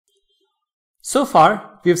So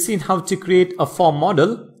far, we have seen how to create a form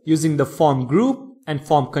model using the form group and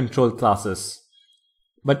form control classes.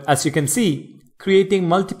 But as you can see, creating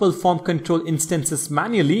multiple form control instances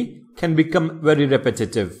manually can become very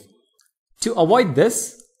repetitive. To avoid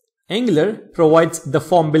this, Angular provides the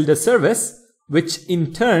FormBuilder service, which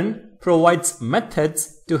in turn provides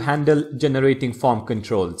methods to handle generating form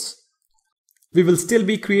controls. We will still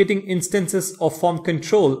be creating instances of form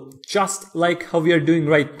control just like how we are doing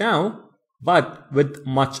right now, but with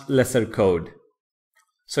much lesser code.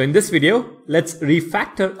 So in this video, let's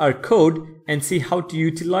refactor our code and see how to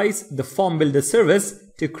utilize the FormBuilder service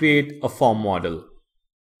to create a form model.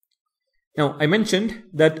 Now, I mentioned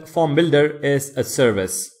that FormBuilder is a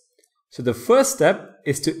service. So the first step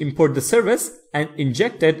is to import the service and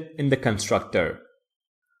inject it in the constructor.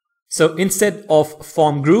 So instead of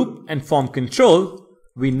form group and form control,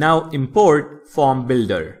 we now import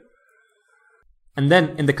FormBuilder. And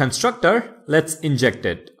then in the constructor, let's inject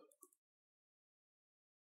it.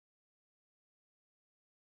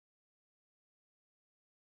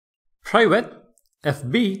 Private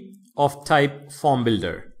FB of type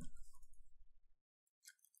FormBuilder.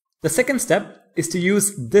 The second step is to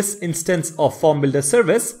use this instance of FormBuilder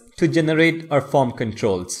service to generate our form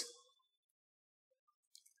controls.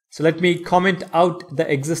 So let me comment out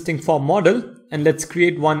the existing form model and let's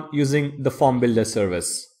create one using the FormBuilder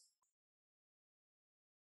service.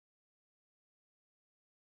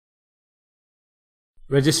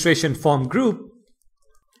 Registration form group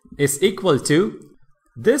is equal to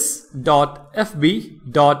this.fb.group.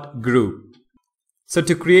 So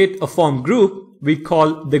to create a form group, we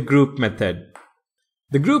call the group method.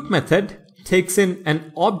 The group method takes in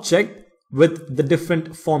an object with the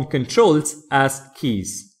different form controls as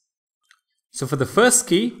keys. So for the first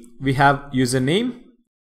key, we have username,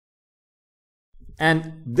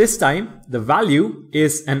 and this time the value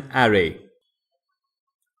is an array.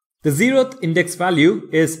 The 0th index value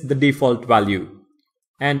is the default value,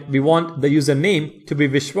 and we want the username to be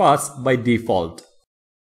Vishwas by default.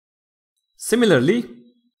 Similarly,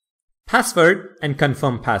 password and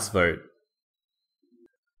confirm password.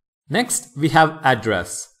 Next, we have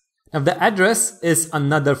address. Now the address is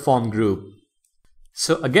another form group.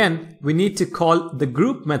 So again, we need to call the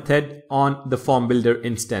group method on the FormBuilder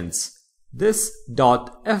instance. This.fb.group.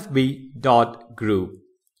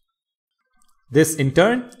 This in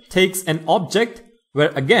turn takes an object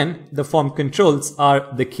where again the form controls are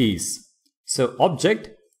the keys. So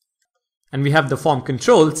object, and we have the form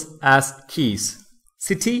controls as keys: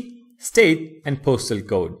 city, state, and postal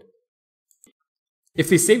code. If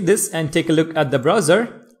we save this and take a look at the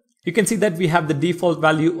browser, you can see that we have the default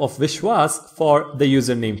value of Vishwas for the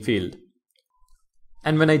username field.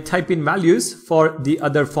 And when I type in values for the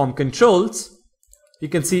other form controls, you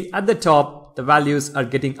can see at the top the values are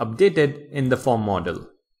getting updated in the form model.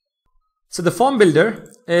 So the FormBuilder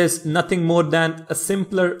is nothing more than a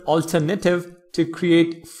simpler alternative to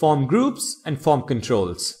create form groups and form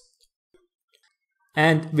controls.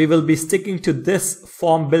 And we will be sticking to this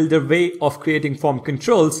FormBuilder way of creating form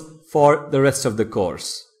controls for the rest of the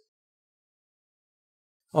course.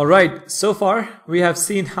 Alright, so far we have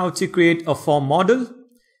seen how to create a form model,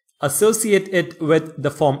 associate it with the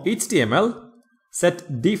form HTML,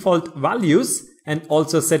 set default values, and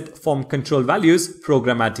also set form control values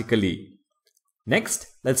programmatically. Next,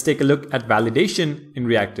 let's take a look at validation in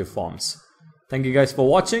reactive forms. Thank you guys for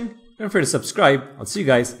watching. Don't forget to subscribe. I'll see you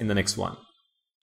guys in the next one.